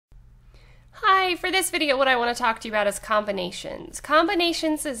Hi, for this video what I want to talk to you about is combinations.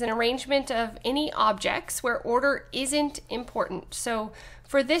 Combinations is an arrangement of any objects where order isn't important. So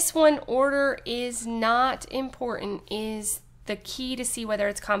for this one, order is not important is the key to see whether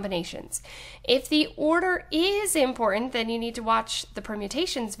it's combinations. If the order is important, then you need to watch the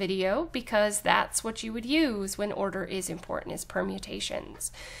permutations video because that's what you would use when order is important, is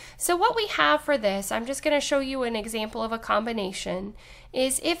permutations. So what we have for this, I'm just going to show you an example of a combination,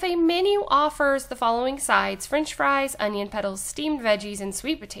 is if a menu offers the following sides, French fries, onion petals, steamed veggies, and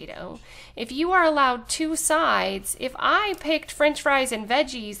sweet potato. If you are allowed two sides, if I picked French fries and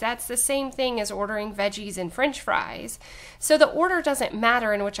veggies, that's the same thing as ordering veggies and French fries. So the order doesn't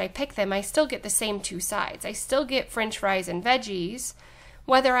matter in which I pick them. I still get the same two sides. I still get French fries and veggies,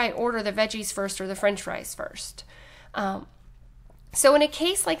 whether I order the veggies first or the French fries first. So in a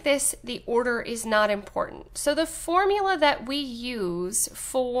case like this, the order is not important. So the formula that we use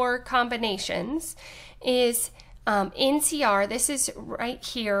for combinations is NCR. This is right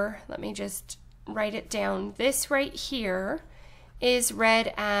here. Let me just write it down. This right here is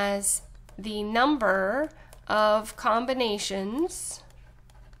read as the number of combinations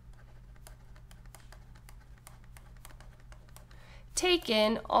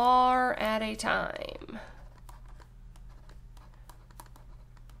taken R at a time.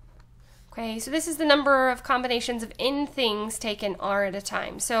 Okay, so this is the number of combinations of N things taken R at a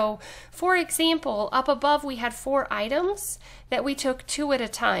time. So, for example, up above we had 4 items that we took 2 at a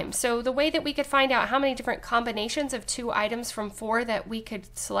time. So the way that we could find out how many different combinations of 2 items from 4 that we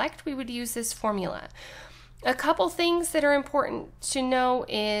could select, we would use this formula. A couple things that are important to know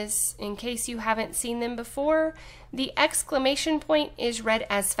is, in case you haven't seen them before, the exclamation point is read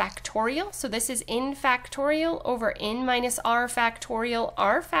as factorial. So this is N factorial over N minus R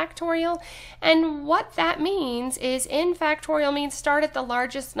factorial. And what that means is N factorial means start at the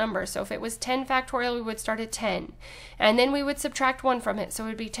largest number. So if it was 10 factorial, we would start at 10. And then we would subtract 1 from it. So it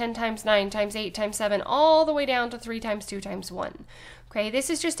would be 10 times 9 times 8 times 7, all the way down to 3 times 2 times 1. Okay, this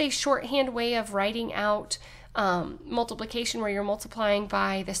is just a shorthand way of writing out multiplication where you're multiplying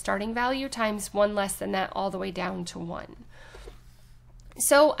by the starting value times 1 less than that all the way down to 1.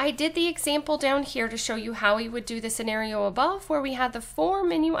 So I did the example down here to show you how we would do the scenario above where we had the 4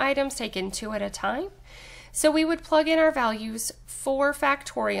 menu items taken 2 at a time. So we would plug in our values 4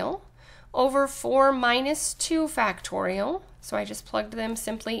 factorial over 4 minus 2 factorial. So I just plugged them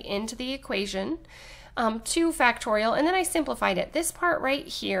simply into the equation. 2 factorial, and then I simplified it. This part right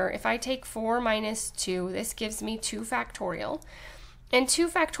here, if I take 4 minus 2, this gives me 2 factorial. And 2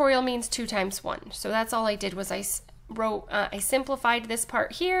 factorial means 2 times 1. So that's all I did was I simplified this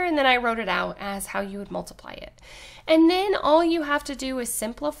part here, and then I wrote it out as how you would multiply it. And then all you have to do is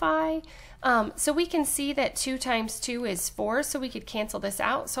simplify. So we can see that 2 times 2 is 4, so we could cancel this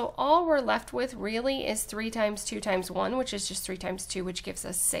out. So all we're left with really is 3 times 2 times 1, which is just 3 times 2, which gives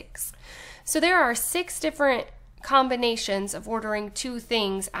us 6. So there are 6 different combinations of ordering 2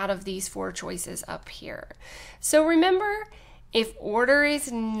 things out of these 4 choices up here. So remember, if order is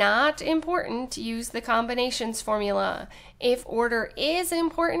not important, use the combinations formula. If order is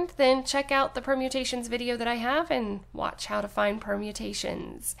important, then check out the permutations video that I have and watch how to find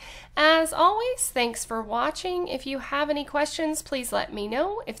permutations. As always, thanks for watching. If you have any questions, please let me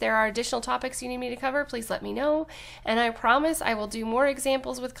know. If there are additional topics you need me to cover, please let me know. And I promise I will do more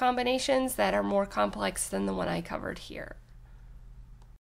examples with combinations that are more complex than the one I covered here.